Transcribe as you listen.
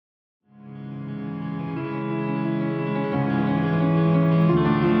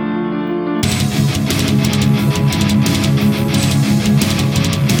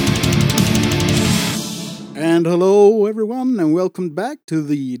welcome back to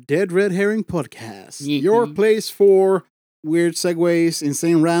the Dead Red Herring Podcast. Yee-hee. Your place for weird segues,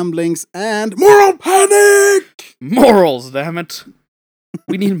 insane ramblings, and moral panic! Morals, damn it.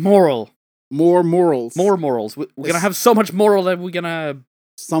 We need moral. More morals. More morals. We're Yes. gonna have so much moral that we're gonna...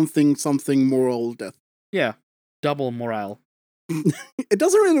 Something moral death. Yeah. Double morale. It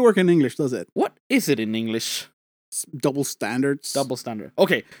doesn't really work in English, does it? What is it in English? Double standards. Double standard.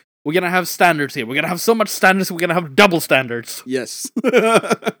 Okay. We're gonna have standards here. We're gonna have so much standards, we're gonna have double standards. Yes.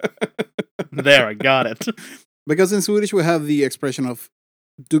 There, I got it. Because in Swedish we have the expression of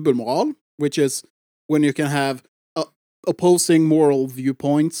dubbelmoral, which is when you can have opposing moral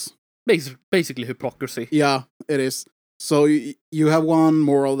viewpoints. Basically hypocrisy. Yeah, it is. So you have one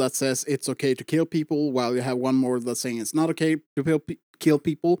moral that says it's okay to kill people, while you have one moral that's saying it's not okay to kill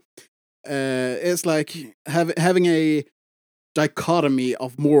people. It's like having a dichotomy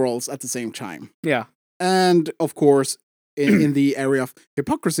of morals at the same time. Yeah. And of course, in the area of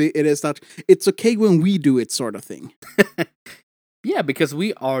hypocrisy, it is that it's okay when we do it, sort of thing. Yeah, because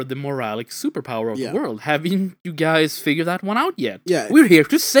we are the moralic superpower of Yeah. the world. Haven't you guys figured that one out yet? Yeah. We're here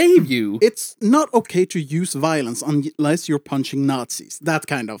to save you. It's not okay to use violence unless you're punching Nazis. That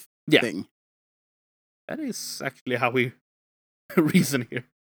kind of Yeah. thing. That is actually how we reason here.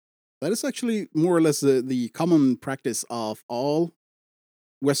 That is actually more or less the common practice of all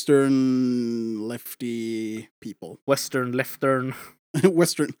Western lefty people. Western, leftern,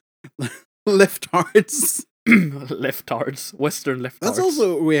 Western leftards. leftards. Western leftards. That's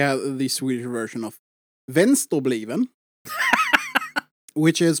also, we have the Swedish version of vänsterbliven,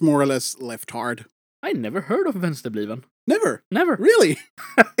 which is more or less leftard. I never heard of Vänsterbliven. Never. Never. Really?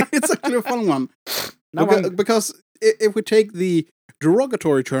 It's actually a fun one. Now Because if we take the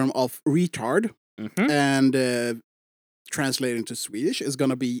derogatory term of retard Mhm. and translate into Swedish, is going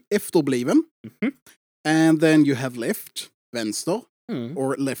to be efterbliven. Mhm. And then you have left, vänster, Mm.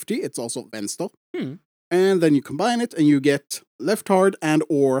 or lefty, it's also vänster. Hmm. And then you combine it and you get leftard and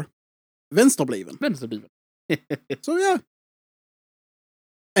or vänsterbliven. Vänsterbliven. So yeah.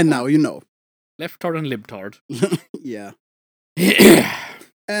 And now you know. Leftard and libtard. Yeah.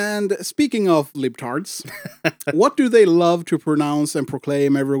 And speaking of libtards, what do they love to pronounce and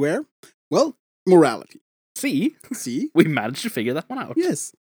proclaim everywhere? Well, morality. See? See? We managed to figure that one out.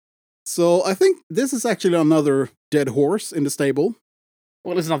 Yes. So I think this is actually another dead horse in the stable.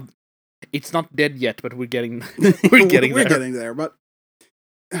 Well, it's not dead yet, but we're getting we're getting We're there. getting there, but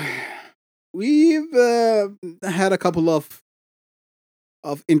we've had a couple of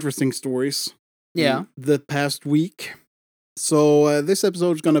interesting stories. Yeah. The past week. So this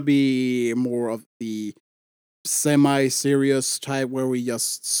episode is going to be more of the semi-serious type where we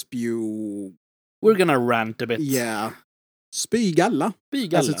just spew, We're gonna rant a bit. yeah, spygalla,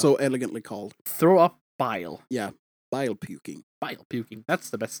 as it's so elegantly called. Throw up bile. Bile puking. Bile puking. That's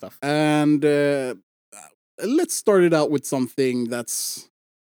the best stuff. And let's start it out with something that's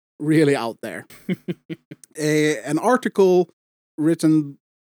really out there. An article written,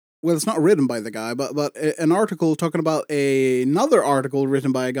 well, it's not written by the guy, but an article talking about another article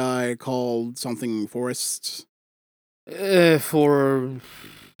written by a guy called something Forrest. He had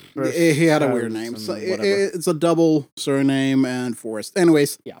a weird name. So it's a double surname and Forrest.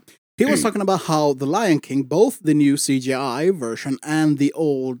 Anyways, Yeah. he was talking about how The Lion King, both the new CGI version and the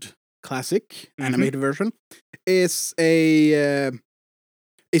old classic animated version, is a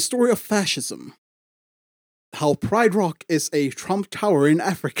story of fascism. How Pride Rock is a Trump Tower in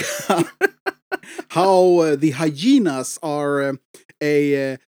Africa. How the hyenas are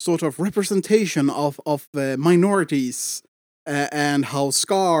a sort of representation of minorities. And how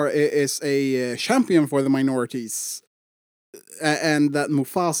Scar is a champion for the minorities. And that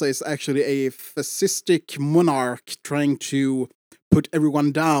Mufasa is actually a fascistic monarch trying to put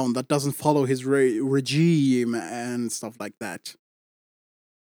everyone down that doesn't follow his regime and stuff like that.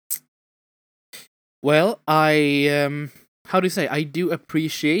 Well, how do you say? I do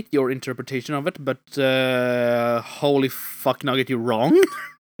appreciate your interpretation of it, but holy fuck nugget, you're wrong.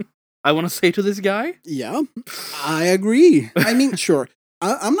 I want to say to this guy. Yeah, I agree. I mean, sure.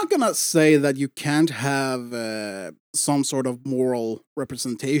 I'm not gonna say that you can't have some sort of moral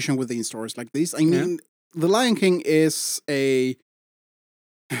representation within stories like these. I mean, The Lion King is it's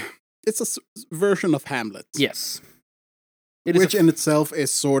a version of Hamlet. Yes. Which in itself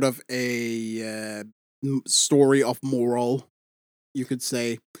is sort of a story of moral, you could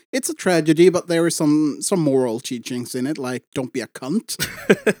say. It's a tragedy, but there is some moral teachings in it, like don't be a cunt.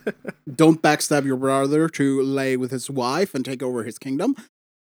 Don't backstab your brother to lay with his wife and take over his kingdom.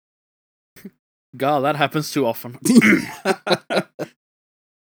 God, that happens too often.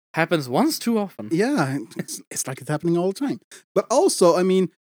 Happens once too often. Yeah, it's like it's happening all the time. But also, I mean,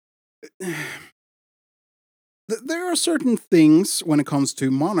 there are certain things when it comes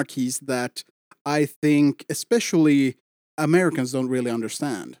to monarchies that I think, especially Americans, don't really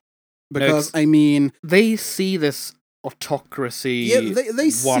understand. Because, I mean, they see this autocracy, they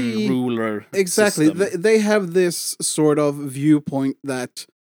one see ruler. exactly. System. They have this sort of viewpoint that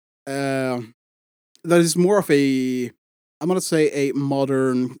that is more of a, I'm gonna say, a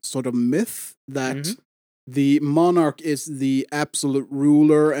modern sort of myth that the monarch is the absolute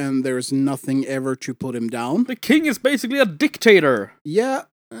ruler and there's nothing ever to put him down. The king is basically a dictator. Yeah,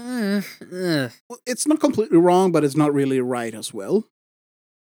 it's not completely wrong, but it's not really right as well.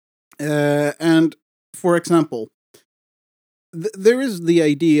 And for example, there is the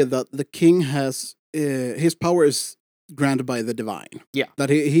idea that the king has his power is granted by the divine. Yeah, that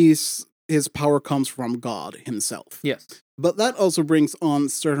his power comes from God himself. Yes. But that also brings on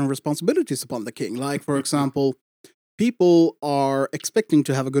certain responsibilities upon the king. Like, for example, people are expecting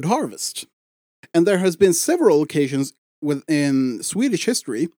to have a good harvest. And there has been several occasions within Swedish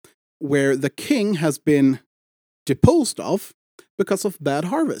history where the king has been deposed of because of bad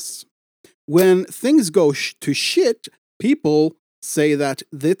harvests. When things go to shit, people say that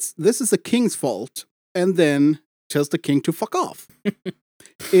this is the king's fault, and then tells the king to fuck off.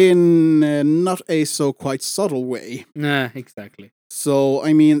 In not a so quite subtle way. Nah, exactly. So,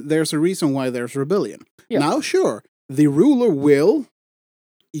 I mean, there's a reason why there's rebellion. Yeah. Now, sure, the ruler will,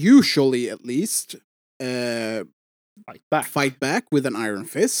 usually at least, fight back with an iron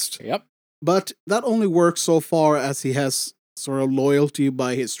fist. Yep. But that only works so far as he has sort of loyalty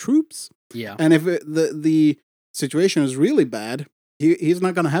by his troops. Yeah. And if the situation is really bad, he's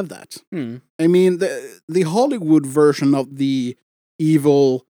not going to have that. I mean, the Hollywood version of the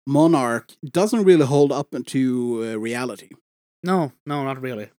evil monarch doesn't really hold up to reality. No, not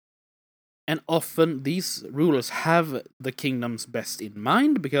really. And often these rulers have the kingdom's best in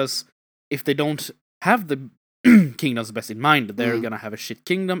mind, because if they don't have the kingdom's best in mind, they're gonna have a shit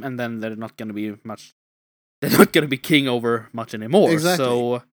kingdom, and then they're not gonna be much. They're not gonna be king over much anymore. Exactly.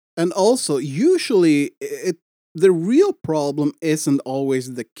 So, and also, usually, the real problem isn't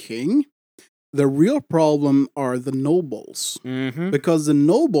always the king. The real problem are the nobles. Because the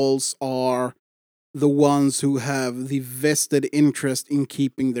nobles are the ones who have the vested interest in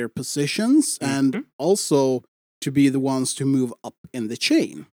keeping their positions and also to be the ones to move up in the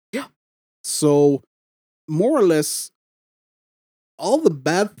chain. Yeah. So, more or less, all the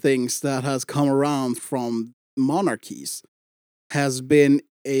bad things that has come around from monarchies has been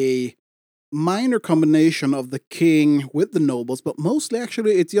a minor combination of the king with the nobles, but mostly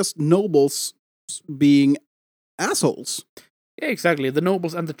actually it's just nobles being assholes. Yeah, exactly. The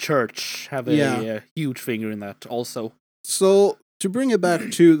nobles and the church have a huge finger in that also. So, to bring it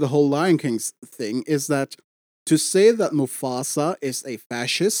back to the whole Lion King thing, is that to say that Mufasa is a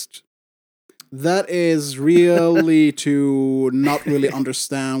fascist, that is really to not really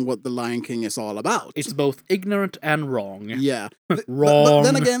understand what the Lion King is all about. It's both ignorant and wrong. Yeah. Wrong. But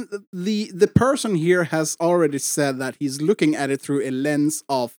then again, the person here has already said that he's looking at it through a lens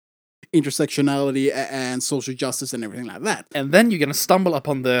of intersectionality and social justice and everything like that. And then you're gonna stumble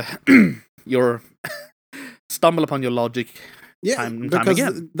upon your logic. Yeah, time because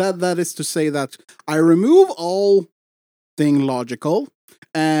again. that is to say that I remove all thing logical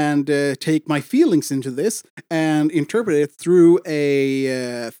and take my feelings into this and interpret it through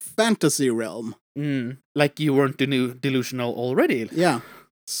a fantasy realm. Like you weren't delusional already. Yeah.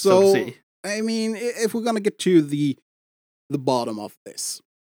 So I mean, if we're gonna get to the bottom of this,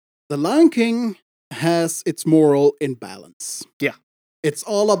 the Lion King has its moral in balance. Yeah. It's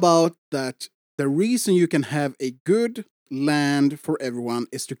all about that the reason you can have a good land for everyone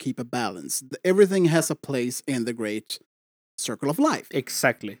is to keep a balance. Everything has a place in the great circle of life.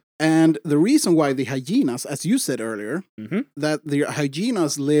 Exactly. And the reason why the hyenas, as you said earlier, that the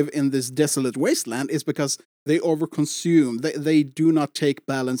hyenas live in this desolate wasteland is because they overconsume. They do not take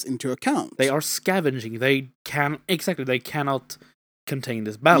balance into account. They are scavenging. They cannot contain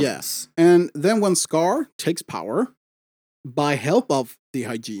this balance. Yeah. And then when Scar takes power by help of the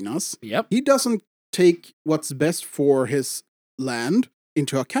hyenas, he doesn't take what's best for his land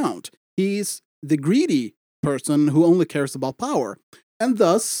into account. He's the greedy person who only cares about power. And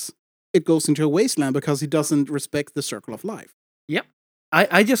thus, it goes into a wasteland because he doesn't respect the circle of life. Yep.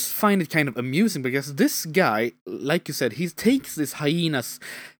 I just find it kind of amusing because this guy, like you said, he takes these hyenas,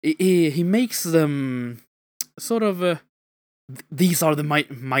 he makes them sort of, these are the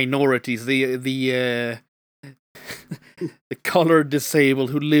minorities, the the color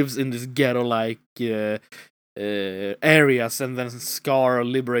disabled who lives in this ghetto-like areas, and then Scar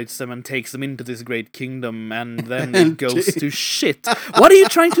liberates them and takes them into this great kingdom, and then And it goes to shit. What are you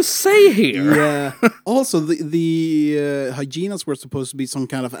trying to say here? Yeah. Also, the hyenas were supposed to be some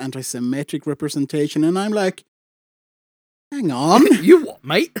kind of anti-Semitic representation, and I'm like, hang on. You what,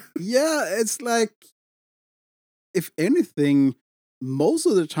 mate? Yeah, it's like, if anything, most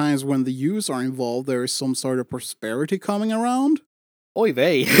of the times when the Jews are involved, there is some sort of prosperity coming around. Oy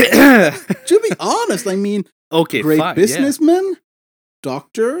vey. To be honest, I mean, Okay, great fine, businessmen,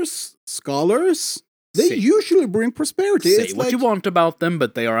 doctors, scholars, they Say- usually bring prosperity. Say It's what like, you want about them,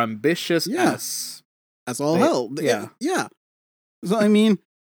 but they are ambitious Yeah. as all they- hell. yeah. Yeah. So, I mean,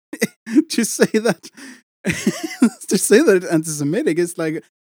 to say that, it's anti-Semitic, it's like,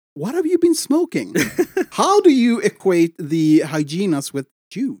 what have you been smoking? How do you equate the hyenas with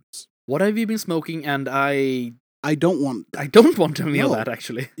Jews? What have you been smoking? And I don't want. don't want to feel No. that,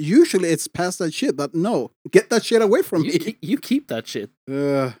 actually. Usually it's past that shit, but no, get that shit away from me. You keep that shit.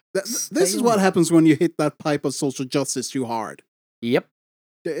 This Stay is on what it. happens when you hit that pipe of social justice too hard. Yep.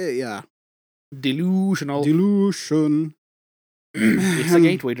 Yeah. Delusional. Delusion. It's a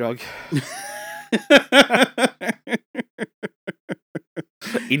gateway drug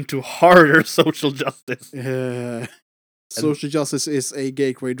into harder social justice. Social justice is a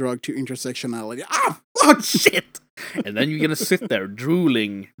gateway drug to intersectionality. Ah, fuck! Shit! And then you're gonna sit there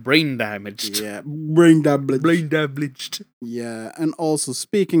drooling, brain damaged. Yeah, brain damage. Brain damaged. Yeah, and also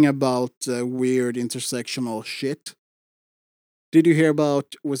speaking about weird intersectional shit, did you hear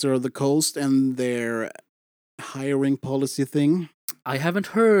about Wizard of the Coast and their hiring policy thing? I haven't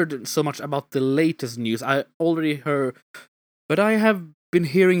heard so much about the latest news. I already heard, but I have been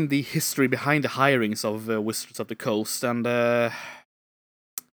hearing the history behind the hirings of Wizards of the Coast, and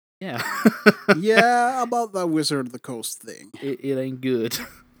yeah, Yeah, about that Wizard of the Coast thing. it ain't good.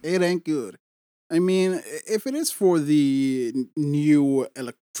 It ain't good. I mean, if it is for the new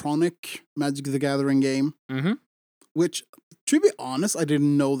electronic Magic the Gathering game, Mm-hmm. which, to be honest, I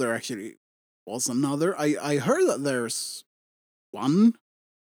didn't know there actually was another. I heard that there's one,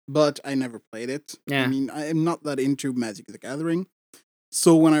 but I never played it. Yeah. I mean, I am not that into Magic the Gathering.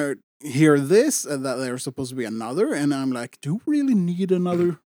 So when I hear this, that there's supposed to be another, and I'm like, do we really need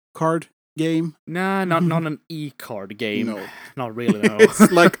another card game? Nah, not an e-card game. No. Not really. No. It's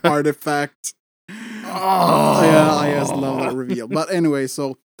like Artifact. Oh. Yeah, I just love that reveal. But anyway,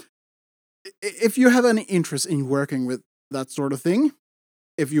 so if you have any interest in working with that sort of thing,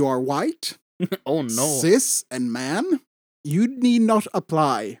 if you are white, Oh no! cis, and man, you need not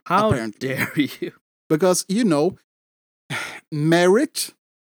apply. How apparently. dare you? Because, merit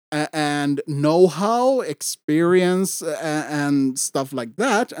and know-how, experience, and stuff like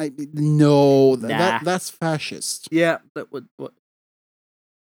that. Nah. That's fascist. Yeah, that would what?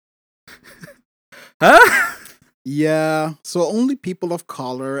 Huh? Yeah, so only people of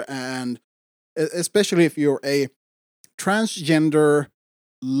color, and especially if you're a transgender,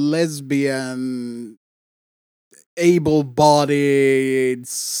 lesbian, able-bodied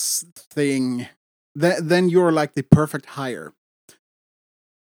thing, then you're like the perfect hire.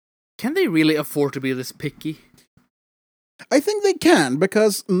 Can they really afford to be this picky? I think they can,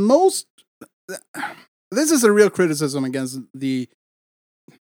 because this is a real criticism against the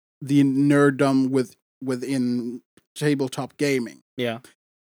nerddom within tabletop gaming. Yeah.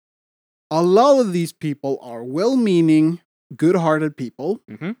 A lot of these people are well-meaning, good-hearted people,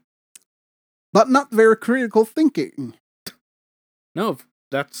 Mm-hmm. but not very critical thinking. No,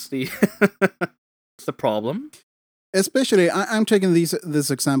 that's the that's the problem. Especially, I'm taking this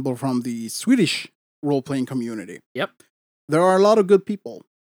example from the Swedish role-playing community. Yep. There are a lot of good people,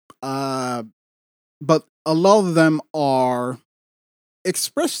 but a lot of them are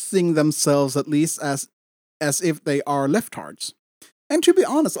expressing themselves at least as if they are leftards. And to be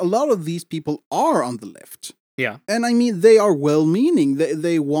honest, a lot of these people are on the left. Yeah. And I mean, they are well-meaning.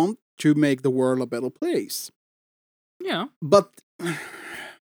 They want to make the world a better place. Yeah. But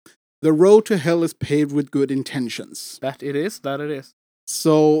the road to hell is paved with good intentions. That it is.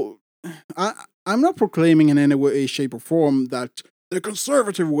 So I'm not proclaiming in any way, shape, or form that the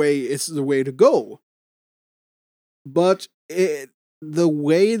conservative way is the way to go. But the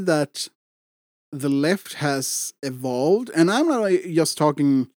way that the left has evolved, and I'm not just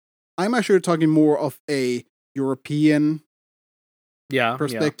talking, I'm actually talking more of a European Yeah.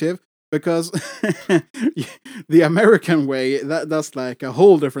 perspective, because the American way, that's like a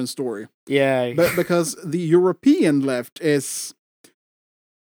whole different story. Yeah. But because the European left is,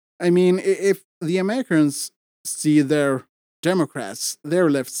 I mean, if the Americans see their Democrats, their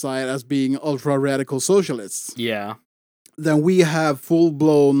left side, as being ultra radical socialists, Yeah. then we have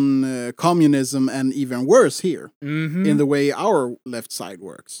full-blown communism and even worse here Mm-hmm. in the way our left side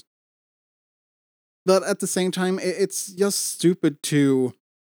works. But at the same time, it's just stupid to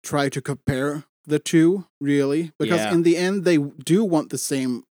try to compare the two, really, because Yeah. in the end, they do want the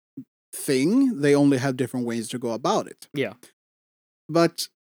same thing. They only have different ways to go about it. Yeah. But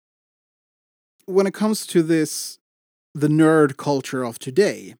when it comes to this, the nerd culture of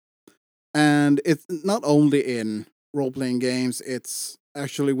today, and it's not only in role-playing games, it's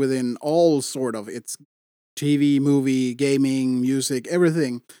actually within all sort of, it's TV, movie, gaming, music,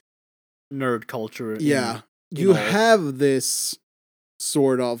 everything. Nerd culture. Yeah. in You all. have this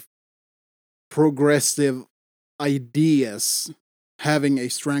sort of progressive ideas having a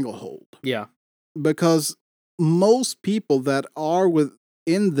stranglehold. Yeah. Because most people that are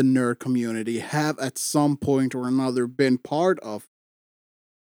within the nerd community have at some point or another been part of,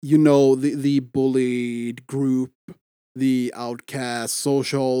 the bullied group, the outcast,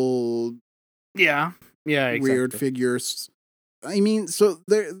 social Yeah. Yeah. Exactly. weird figures. I mean, so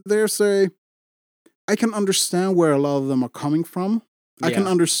I can understand where a lot of them are coming from. I can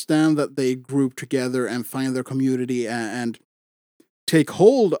Yeah. understand that they group together and find their community and take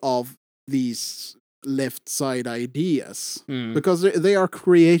hold of these left side ideas Mm. because they are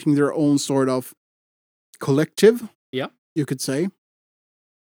creating their own sort of collective. Yeah. You could say.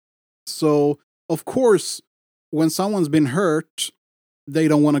 So, of course, when someone's been hurt, they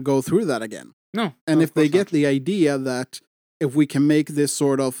don't want to go through that again. No. And no, if of they course get not. the idea that if we can make this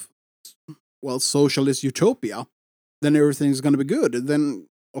sort of, socialist utopia, then everything's going to be good, then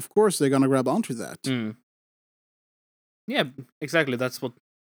of course they're going to grab onto that. Mm. Yeah. Exactly. That's what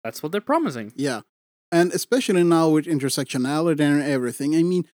they're promising. Yeah. And especially now with intersectionality and everything, I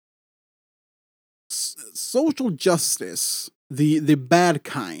mean, social justice, the bad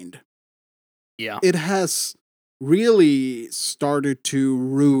kind, Yeah. it has really started to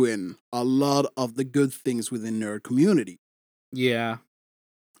ruin a lot of the good things within nerd community. Yeah.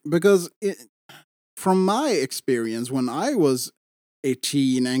 Because from my experience, when I was a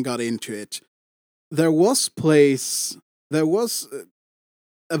teen and got into it, there was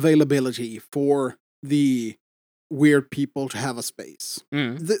availability for the weird people to have a space.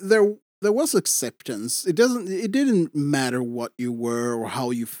 Mm. There was acceptance. It didn't matter what you were or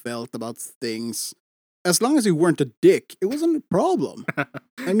how you felt about things. As long as you weren't a dick, it wasn't a problem.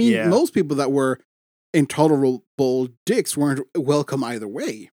 I mean, Yeah. most people that were intolerable dicks weren't welcome either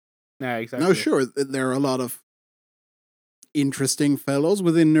way. Yeah. Exactly. Now, sure, there are a lot of interesting fellows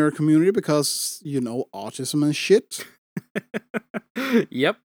within nerd community because, autism and shit.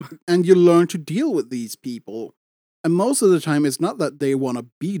 Yep. And you learn to deal with these people. And most of the time, it's not that they want to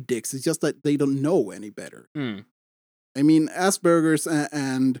be dicks, it's just that they don't know any better. Mm. I mean, Asperger's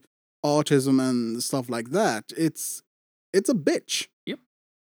and autism and stuff like that, it's a bitch. Yep.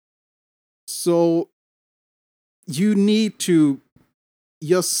 So you need to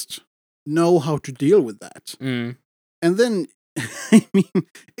just know how to deal with that. Mm. And then, I mean,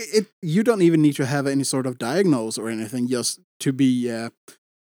 you don't even need to have any sort of diagnose or anything just to be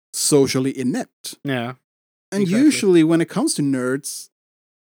socially inept. Yeah. And Exactly. usually, when it comes to nerds,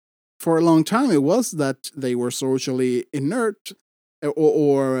 for a long time, it was that they were socially inert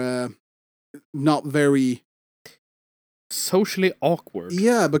or not very. Socially awkward.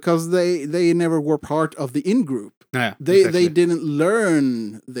 Yeah, because they never were part of the in group. Yeah. They exactly. didn't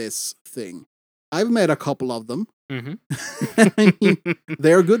learn this thing. I've met a couple of them. Mm-hmm. I mean,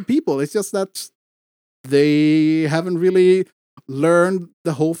 they're good people. It's just that they haven't really learned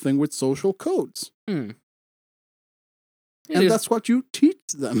the whole thing with social codes. Mm. And that's what you teach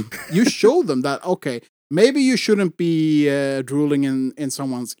them. You show them that, okay, maybe you shouldn't be drooling in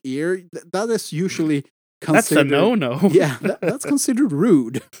someone's ear. That is usually considered... That's a no-no. Yeah, that's considered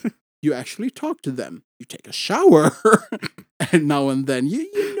rude. You actually talk to them. You take a shower. And now and then,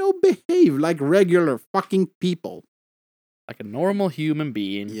 you behave like regular fucking people. Like a normal human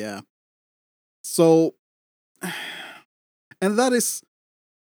being. Yeah. So... And that is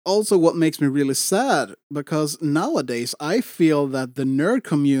also what makes me really sad, because nowadays I feel that the nerd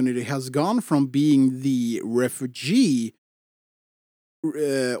community has gone from being the refugee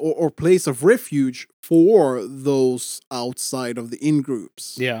or place of refuge for those outside of the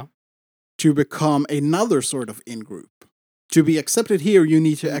in-groups. Yeah. To become another sort of in-group. To be accepted here, you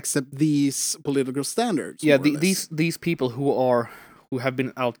need to accept these political standards. Yeah, more or less. these people who have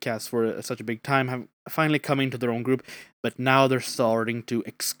been outcast for such a big time have finally come into their own group, but now they're starting to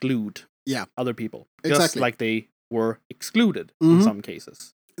exclude other people. Just Exactly. like they were excluded Mhm. in some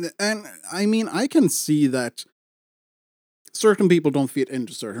cases. And I mean, I can see that certain people don't fit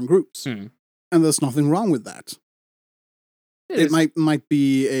into certain groups. Hmm. And there's nothing wrong with that. It might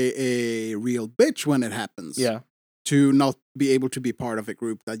be a real bitch when it happens. Yeah. To not be able to be part of a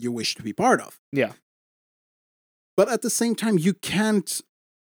group that you wish to be part of. Yeah. But at the same time, you can't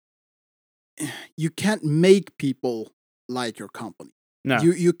make people like your company. No.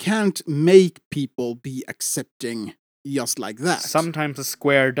 You can't make people be accepting just like that. Sometimes a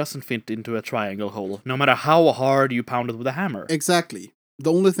square doesn't fit into a triangle hole, no matter how hard you pound it with a hammer. Exactly.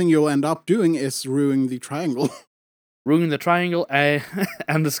 The only thing you'll end up doing is ruining the triangle. Ruining the triangle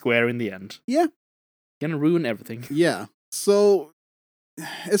and the square in the end. Yeah. Gonna ruin everything. Yeah. So,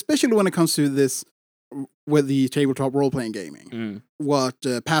 especially when it comes to this with the tabletop role-playing gaming, what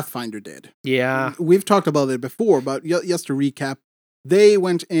Pathfinder did. Yeah. We've talked about it before, but just to recap, they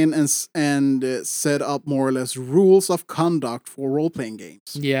went in and set up more or less rules of conduct for role-playing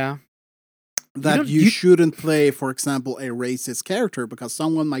games. Yeah. That you shouldn't play, for example, a racist character because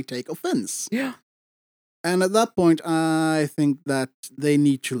someone might take offense. Yeah. And at that point, I think that they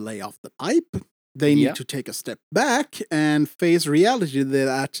need to lay off the pipe. They need to take a step back and face reality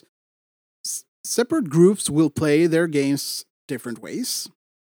that separate groups will play their games different ways.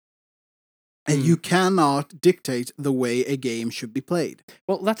 And you cannot dictate the way a game should be played.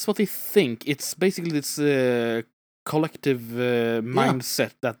 Well, that's what they think. It's basically this collective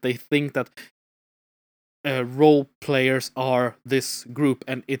mindset that they think that role players are this group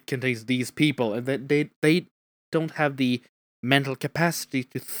and it contains these people, and that they don't have the mental capacity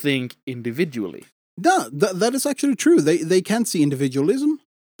to think individually. No, that is actually true. They can't see individualism.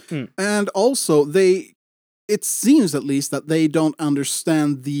 And also, it seems at least that they don't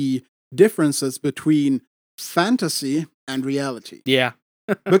understand the differences between fantasy and reality. Yeah.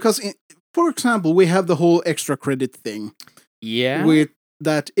 Because, for example, we have the whole extra credit thing. Yeah. With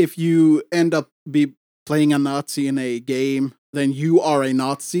that if you end up playing a Nazi in a game, then you are a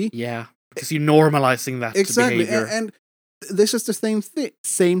Nazi. Yeah. Because you're normalizing that behavior. And this is the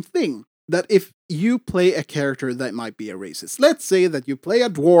same thing. That if you play a character that might be a racist, let's say that you play a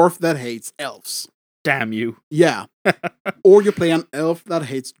dwarf that hates elves. Damn you. Yeah. Or you play an elf that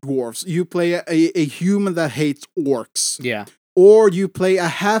hates dwarves. You play a human that hates orcs. Yeah. Or you play a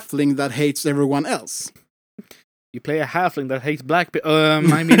halfling that hates everyone else. You play a halfling that hates black people.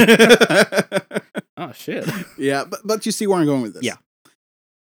 I mean... oh, shit. Yeah, but you see where I'm going with this. Yeah.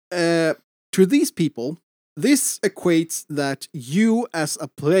 To these people, this equates that you as a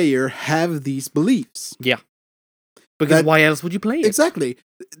player have these beliefs. Yeah. Because why else would you play it? Exactly.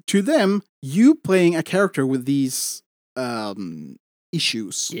 To them, you playing a character with these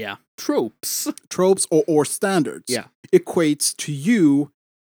issues. Yeah. Tropes or standards. Yeah. Equates to you,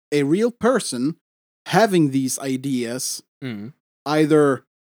 a real person, having these ideas either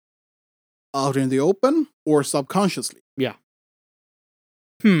out in the open or subconsciously. Yeah.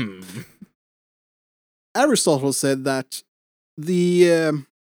 Aristotle said that the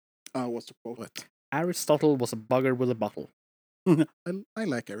what's the quote? Aristotle was a bugger with a bottle. I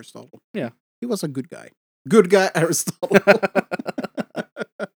like Aristotle. Yeah. He was a good guy. Good guy, Aristotle.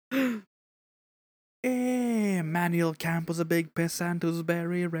 Manuel Camp was a big peasant who's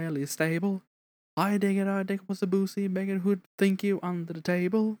very rarely stable. I dig was a boozy beggar who'd think you under the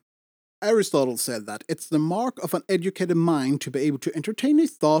table. Aristotle said that it's the mark of an educated mind to be able to entertain a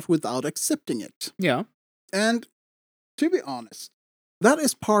thought without accepting it. Yeah. And to be honest, that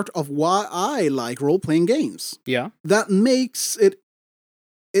is part of why I like role-playing games. Yeah. That makes it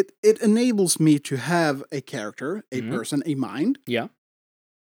enables me to have a character, a person, a mind. Yeah.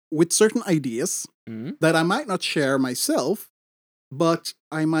 With certain ideas that I might not share myself, but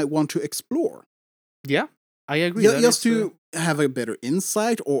I might want to explore. Yeah, I agree. Just to have a better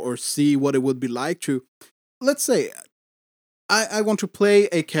insight or see what it would be like to, let's say, I want to play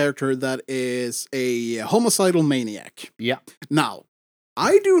a character that is a homicidal maniac. Yeah. Now,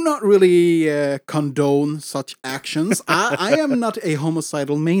 I do not really condone such actions. I am not a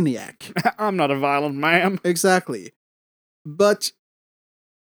homicidal maniac. I'm not a violent man. Exactly. But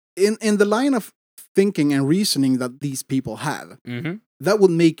in the line of thinking and reasoning that these people have, that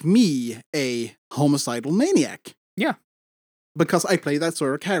would make me a homicidal maniac. Yeah. Because I play that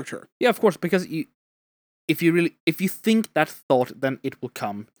sort of character. Yeah, of course, because if you think that thought, then it will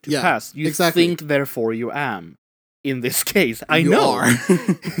come to pass. You think, therefore you am. In this case, I know. Are.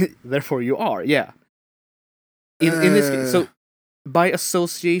 Therefore you are, yeah. In this case, so by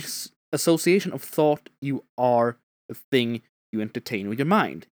association of thought, you are the thing you entertain with your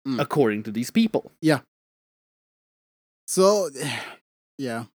mind, according to these people. Yeah. So,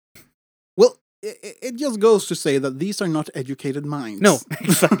 yeah. Well, it just goes to say that these are not educated minds. No,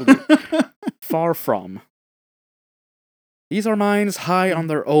 exactly. Far from. These are minds high on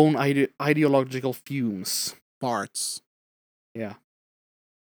their own ideological fumes. Farts. Yeah.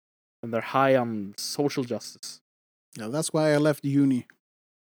 And they're high on social justice. Yeah, that's why I left uni.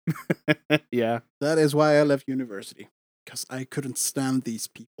 Yeah. That is why I left university. Because I couldn't stand these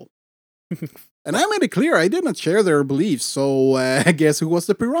people. And I made it clear I didn't share their beliefs, so guess who was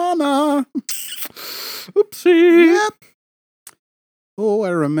the piranha? Oopsie. Yep. Oh, I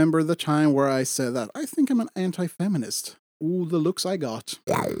remember the time where I said that. I think I'm an anti-feminist. Ooh, the looks I got.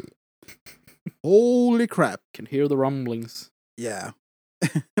 Holy crap. Can hear the rumblings. Yeah.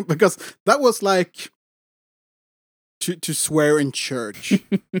 Because that was like to swear in church.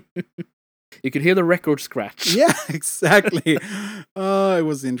 You could hear the record scratch. Yeah, exactly. It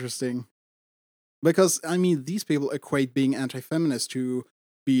was interesting. Because, I mean, these people equate being anti-feminist to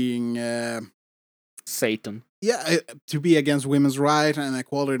being... Satan. yeah, to be against women's rights and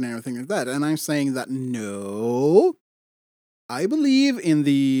equality and everything like that. And I'm saying that no, I believe in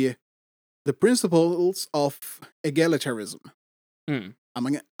the principles of egalitarianism. Mm.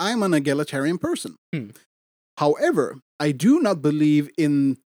 I'm an egalitarian person. Mm. However, I do not believe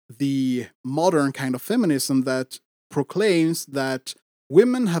in the modern kind of feminism that proclaims that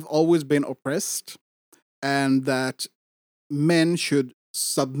women have always been oppressed and that men should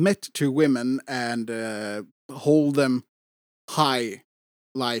submit to women and hold them high,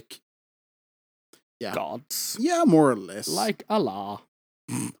 like Gods. yeah, more or less, Like Allah.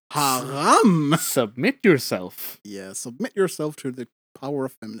 haram. Submit yourself. Yeah, submit yourself to the power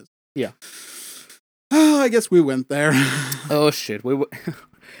of feminism. Yeah. I guess we went there. Oh shit.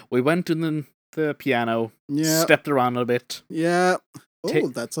 We went to the piano. Yeah, Stepped around a bit. yeah. Ta- Oh,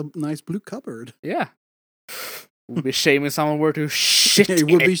 that's a nice blue cupboard. Yeah. Would be shame if someone were to shit It in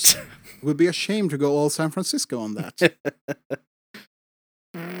would it. Would be a shame to go all San Francisco on that.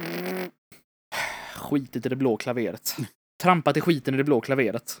 Skitit i det blå klaveret. Trampat i skiten i det blå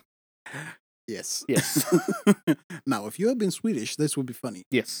klaveret. Yes. Yes. Now, if you had been Swedish, this would be funny.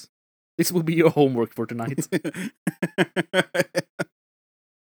 Yes. This will be your homework for tonight.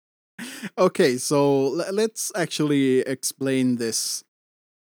 Okay, so let's actually explain this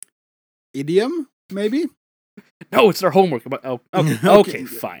idiom, maybe? No, it's their homework. Okay, Okay. okay,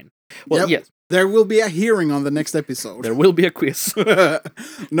 fine. Well, Yep. yes, There will be a hearing on the next episode. there will be a quiz.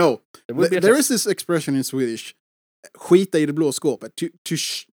 No, There will be a there test. is this expression in Swedish, skita i det blå skåpet, to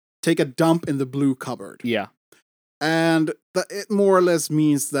take a dump in the blue cupboard. Yeah. And it more or less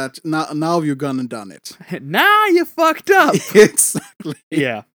means that now you've gone and done it. Now you fucked up. Exactly.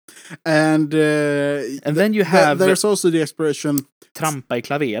 Yeah. And then you have there's also the expression trampa i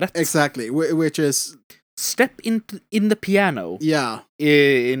klaveret. exactly, which is Step in the piano. yeah,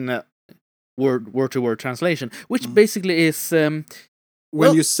 In word-to-word translation, which basically is when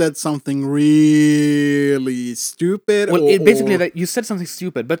well- you said something really stupid. well, or, basically that you said something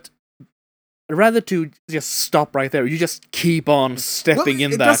stupid, but rather to just stop right there, you just keep on stepping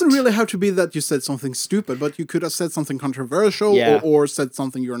in it that. doesn't really have to be that you said something stupid, but you could have said something controversial Yeah. or said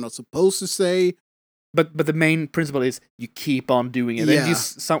something you're not supposed to say. But the main principle is you keep on doing it. Yeah. And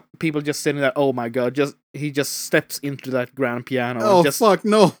some people just sitting there, oh my god, he just steps into that grand piano. Oh, and just, fuck,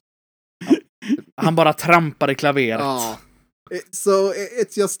 no. Han bara trampar i klaveret. Oh. So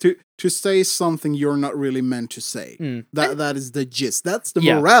it's just to say something you're not really meant to say. Mm. That is the gist. That's the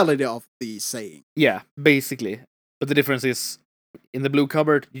Yeah. morality of the saying. Yeah, basically. But the difference is, in the blue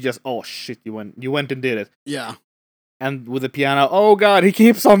cupboard, you just, oh shit, you went and did it. Yeah. And with the piano, oh god, he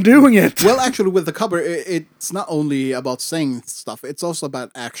keeps on doing it. Well, actually, with the cupboard, it's not only about saying stuff. It's also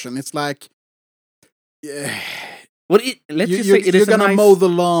about action. It's like, yeah, Well, let's just say it you're is a gonna nice... mow the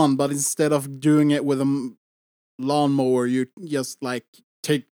lawn, but instead of doing it with a lawnmower, you just like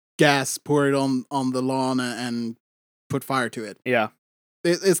take gas, pour it on the lawn, and put fire to it. Yeah.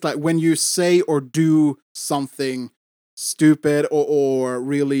 It's like when you say or do something stupid or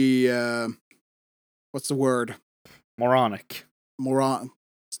really, what's the word? Moronic.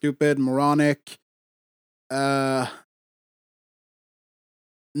 Stupid, moronic,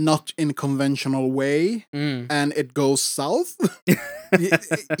 not in conventional way, and it goes south.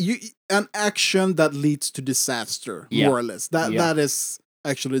 An action that leads to disaster, Yeah. more or less. That is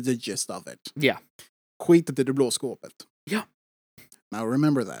actually the gist of it. Yeah. Skitet i det blå skåpet. Yeah. Now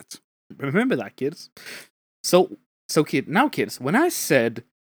remember that. Remember that, kids. So kids, when I said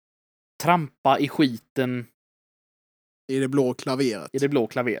trampa i skiten I det blå klaveret. i det blå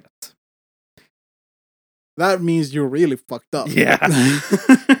klaveret. That means you're really fucked up. Yeah.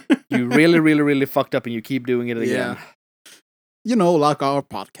 You really, really, really fucked up and you keep doing it again. Yeah. You know, like our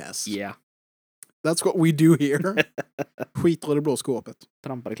podcast. Yeah. That's what we do here. Skiter i det blå skåpet.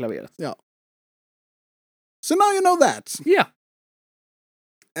 Trampar i klaveret. So now you know that. Yeah.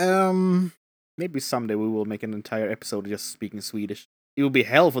 Maybe someday we will make an entire episode just speaking Swedish. It will be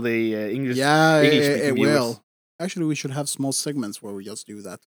hell for the English. Yeah, English-speaking it viewers. will. Actually, we should have small segments where we just do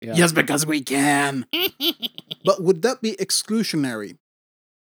that. Yeah. Just because we can. But would that be exclusionary?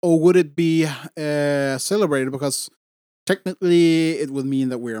 Or would it be celebrated? Because technically it would mean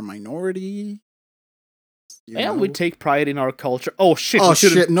that we're a minority. And we take pride in our culture. Oh shit! Oh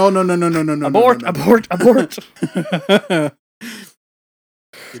shit! No! Abort! No. Abort! Abort!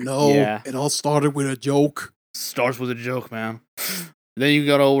 Yeah. It all started with a joke. Starts with a joke, man. Then you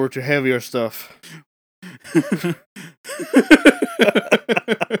got over to heavier stuff. It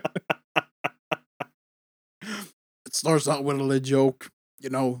starts out with a little joke,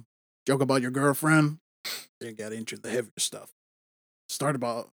 joke about your girlfriend. Then get into the heavier stuff. Start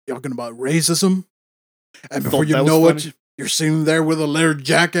about talking about racism, and before you know it, you're sitting there with a leather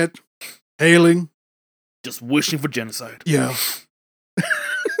jacket, hailing, just wishing for genocide. Yeah.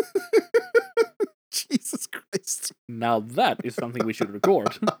 Jesus Christ! Now that is something we should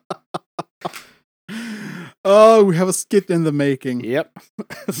record. Oh, we have a skit in the making. Yep.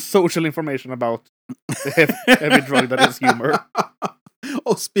 Social information about every drug that is humor.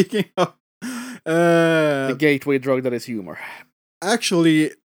 Oh, speaking of... the gateway drug that is humor.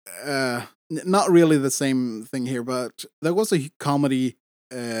 Actually, not really the same thing here, but there was a comedy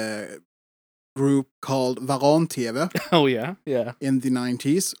group called Varan TV. Oh, yeah, yeah. In the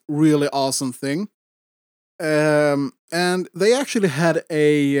 90s. Really awesome thing. And they actually had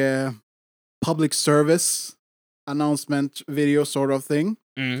a public service announcement video sort of thing.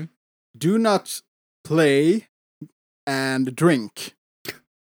 Mm. Do not play and drink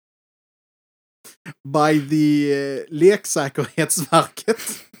by the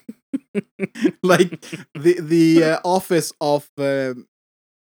Leksäkerhetsverket. Like the office of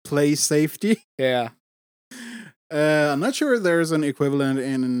play safety. Yeah. I'm not sure if there's an equivalent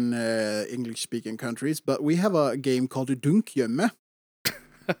in English-speaking countries, but we have a game called Dunkgömme,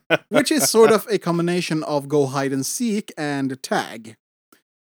 which is sort of a combination of go hide and seek and tag.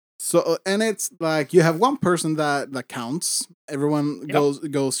 So, and it's like you have one person that counts. Everyone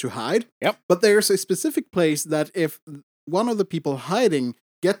goes to hide. Yep. But there's a specific place that if one of the people hiding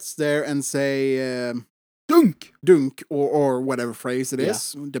gets there and say dunk or whatever phrase it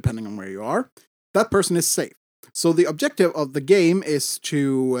is, depending on where you are, that person is safe. So the objective of the game is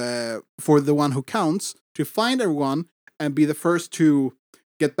to for the one who counts to find everyone and be the first to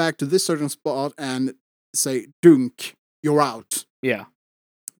get back to this certain spot and say dunk, you're out. Yeah.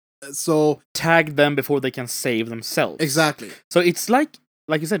 So tag them before they can save themselves. Exactly. So it's like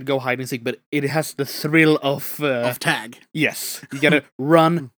you said, go hide and seek, but it has the thrill of tag. Yes, you gotta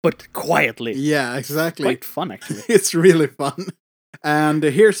run, but quietly. Yeah, exactly. Quite fun, actually. It's really fun. And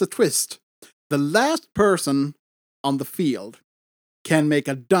here's a twist: the last person on the field can make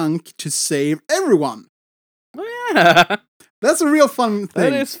a dunk to save everyone. Oh yeah, that's a real fun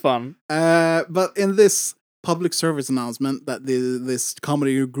thing. That is fun. But in this public service announcement that this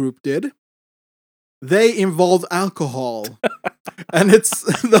comedy group did, they involved alcohol. And it's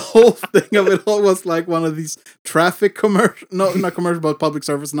the whole thing of it all was like one of these traffic commercial, no, not commercial, but public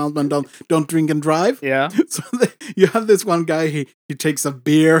service announcement. Don't drink and drive. Yeah. So you have this one guy. He takes a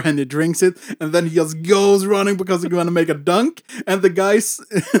beer and he drinks it, and then he just goes running because he's going to make a dunk. And the guy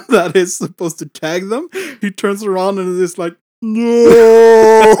that is supposed to tag them, he turns around and is like,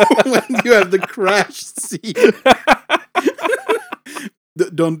 no, when you have the crash scene.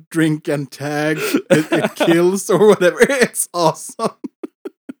 Don't drink and tag, it kills or whatever. It's awesome.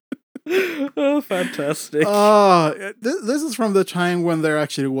 Oh, fantastic. This is from the time when there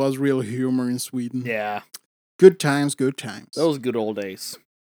actually was real humor in Sweden. Yeah. Good times, good times. Those good old days.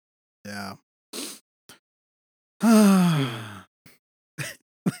 Yeah.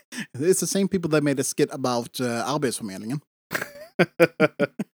 It's the same people that made a skit about Arbetsförmedlingen.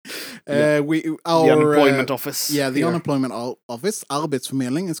 The unemployment office. Yeah, the unemployment office,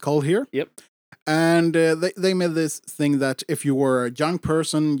 Arbetsförmedling, is called here. Yep. And they made this thing that if you were a young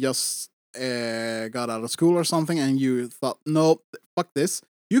person, just got out of school or something, and you thought, no, fuck this,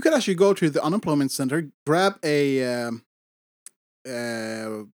 you could actually go to the unemployment center, grab a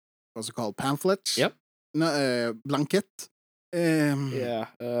what's it called, pamphlet? Yep. No, blanket. You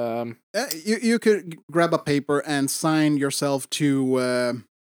could grab a paper and sign yourself to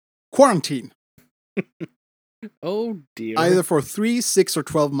quarantine. Oh dear. Either for 3, 6, or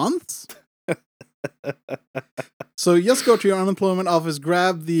 12 months. So you just go to your unemployment office,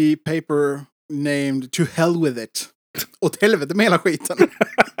 grab the paper named "To hell with it." Åt helvete med hela skiten.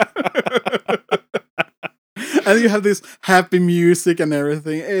 And you have this happy music and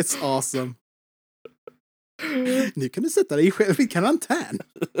everything. It's awesome. Nu kan du sätta dig själv i karantän.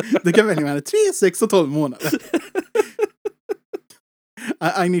 Du kan välja mellan 3, 6 och 12 månader.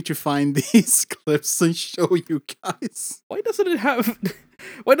 I need to find these clips and show you guys. Why doesn't it have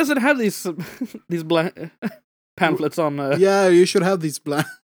these pamphlets on? Yeah, you should have these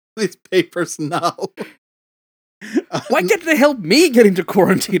these papers now. Why can't they help me get into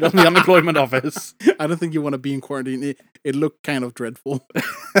quarantine on the unemployment office? I don't think you want to be in quarantine. It looked kind of dreadful.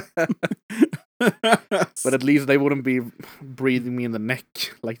 But at least they wouldn't be breathing me in the neck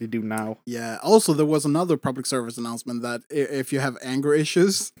like they do now. Yeah. Also, there was another public service announcement that if you have anger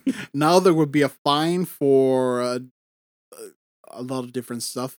issues, now there would be a fine for a lot of different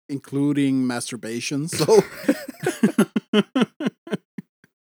stuff, including masturbation. So.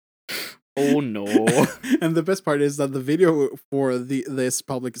 Oh no! And the best part is that the video for this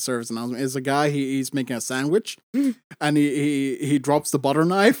public service announcement is a guy. He's making a sandwich, and he drops the butter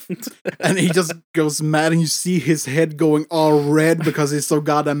knife, and he just goes mad, and you see his head going all red because he's so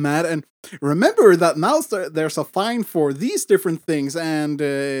goddamn mad. And remember that now there's a fine for these different things, and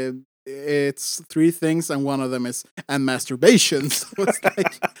it's 3 things, and one of them is masturbation. So it's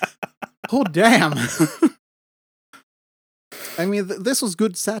like, oh damn. I mean, this was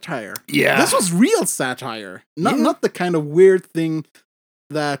good satire. Yeah. This was real satire. Not the kind of weird thing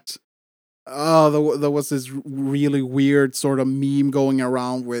that... there was this really weird sort of meme going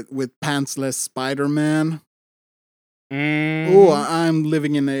around with pantsless Spider-Man. Oh, I'm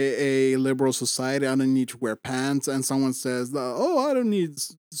living in a liberal society. I don't need to wear pants. And someone says, oh, I don't need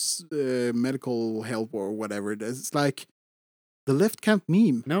medical help or whatever it is. It's like, the left can't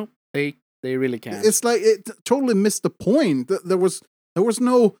meme. No, they really can't. It's like it totally missed the point. There was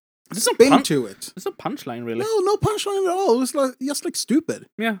no spin to it. There's no punchline, really. No punchline at all. It was like just like stupid.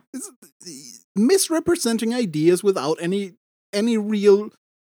 Yeah, it's misrepresenting ideas without any real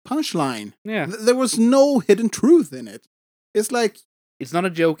punchline. Yeah, there was no hidden truth in it. It's like it's not a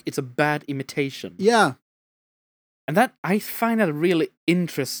joke. It's a bad imitation. Yeah, and that I find that really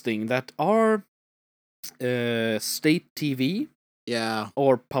interesting. That our state TV. Yeah.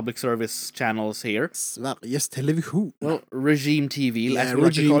 Or public service channels here. Sveriges Television. Well, regime TV, as we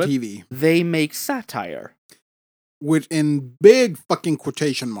like to call it. TV. They make satire. With in big fucking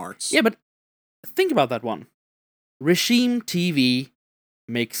quotation marks. Yeah, but think about that one. Regime TV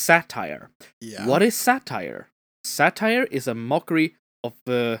makes satire. Yeah. What is satire? Satire is a mockery of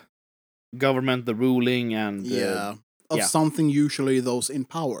the government, the ruling, and... something usually those in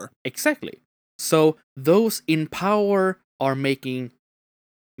power. Exactly. So, those in power are making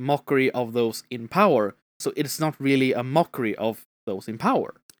mockery of those in power. So it's not really a mockery of those in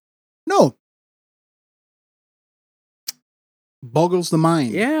power. No. Boggles the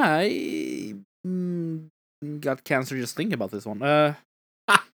mind. Yeah, I got cancer just thinking about this one.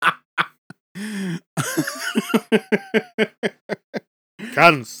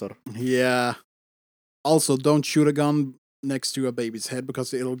 Cancer. Yeah. Also, don't shoot a gun next to a baby's head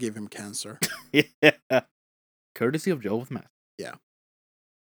because it'll give him cancer. Yeah. Courtesy of Joe with Matt. Yeah.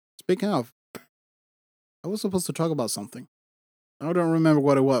 Speaking of, I was supposed to talk about something. I don't remember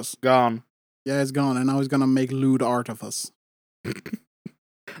what it was. Gone. Yeah, it's gone, and now he's gonna make lewd art of us.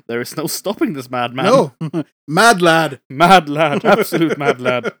 There is no stopping this madman. No! Mad lad! Mad lad. Absolute mad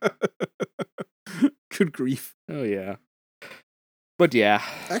lad. Good grief. Oh, yeah. But yeah.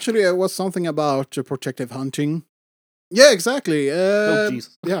 Actually, it was something about protective hunting. Yeah, exactly. Oh,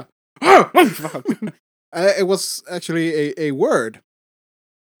 Jesus. Yeah. Oh, fuck. It was actually a word.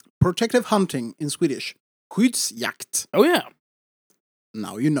 Protective hunting in Swedish. Skyddsjakt. Oh, yeah.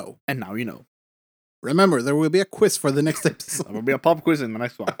 Now you know. And now you know. Remember, there will be a quiz for the next episode. There will be a pop quiz in the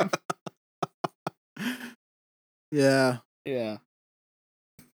next one. Yeah. Yeah.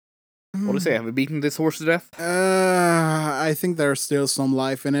 What do you say? Have we beaten this horse to death? I think there's still some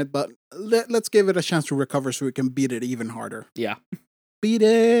life in it, but let's give it a chance to recover so we can beat it even harder. Yeah. Beat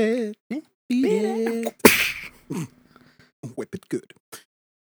it. Beat it. Whip it good.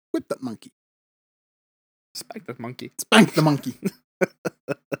 Whip that monkey. Spank that monkey. Spank the monkey.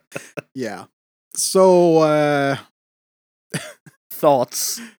 Yeah. So,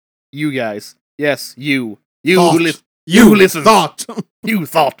 thoughts. You guys. Yes, you. Thought. You listen. Thought. You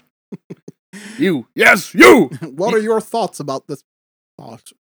thought. You. Yes, you. What are your thoughts about this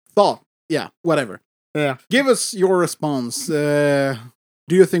thought? Yeah, whatever. Yeah. Give us your response. Do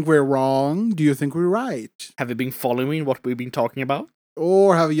you think we're wrong? Do you think we're right? Have you been following what we've been talking about?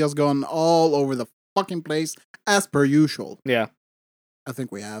 Or have you just gone all over the fucking place as per usual? Yeah. I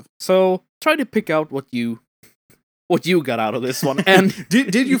think we have. So, try to pick out what you got out of this one. And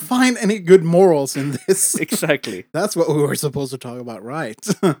did you find any good morals in this? Exactly. That's what we were supposed to talk about, right?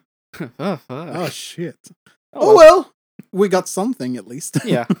 Oh, fuck. Oh, shit. Oh, Well, we got something at least.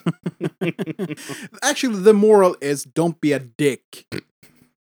 yeah. Actually, the moral is don't be a dick.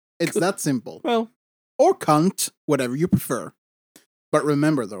 It's that simple. Well, Or cunt, whatever you prefer. But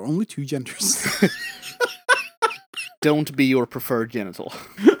remember, there are only two genders. don't be your preferred genital.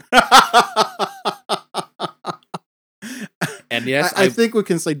 And yes, I think we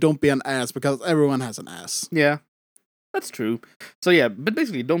can say don't be an ass because everyone has an ass. Yeah, that's true. So yeah, but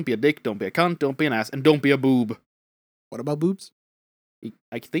basically, don't be a dick, don't be a cunt, don't be an ass, and don't be a boob. What about boobs?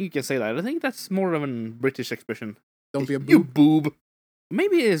 I think you can say that. I think that's more of a British expression. Don't be a You boob. boob.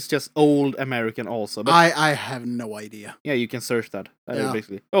 Maybe it's just old American also. But I have no idea. yeah, you can search that. That is Yeah.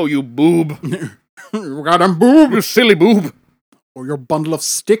 basically. Oh, you boob. You goddamn boob! You silly boob. Or your bundle of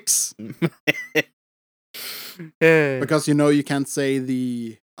sticks. Because you know you can't say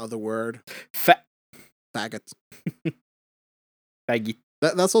the other word. Faggot. Faggy.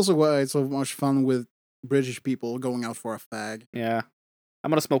 That's also why it's so much fun with British people going out for a fag. Yeah.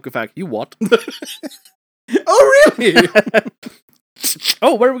 I'm gonna smoke a fag. You what? Oh, really?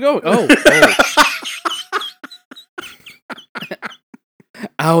 Oh, where are we going? Oh.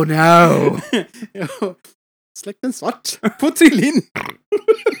 Oh no. Släkten svart på trillin.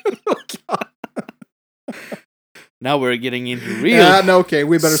 Now we're getting into real No, okay,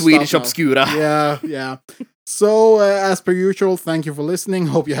 we better Swedish stop now. obscura. Yeah. So, as per usual, thank you for listening.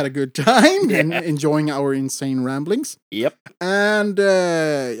 Hope you had a good time and enjoying our insane ramblings. Yep. And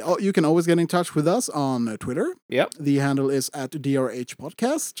you can always get in touch with us on Twitter. Yep. The handle is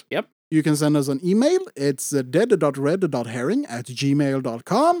 @drhpodcast. Yep. You can send us an email. It's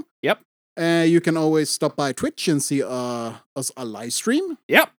dead.red.herring@gmail.com. Yep. You can always stop by Twitch and see us a live stream.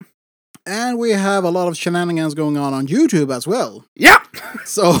 Yep. And we have a lot of shenanigans going on YouTube as well. Yep.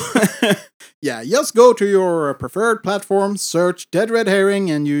 So, yeah, just go to your preferred platform, search Dead Red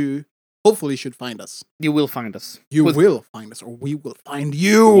Herring, and you hopefully should find us. You will find us. You will find us, or we will find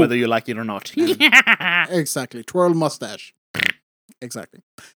you. Whether you like it or not. Exactly. Twirl mustache. Exactly.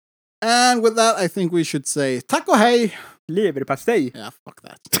 And with that, I think we should say tack och hej. Leverpastej. Yeah, fuck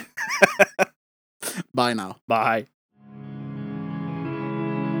that. Bye now. Bye.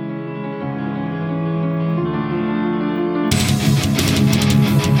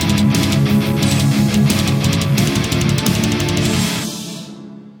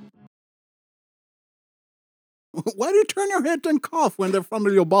 Why do you turn your head and cough when they're front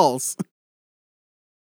of your balls?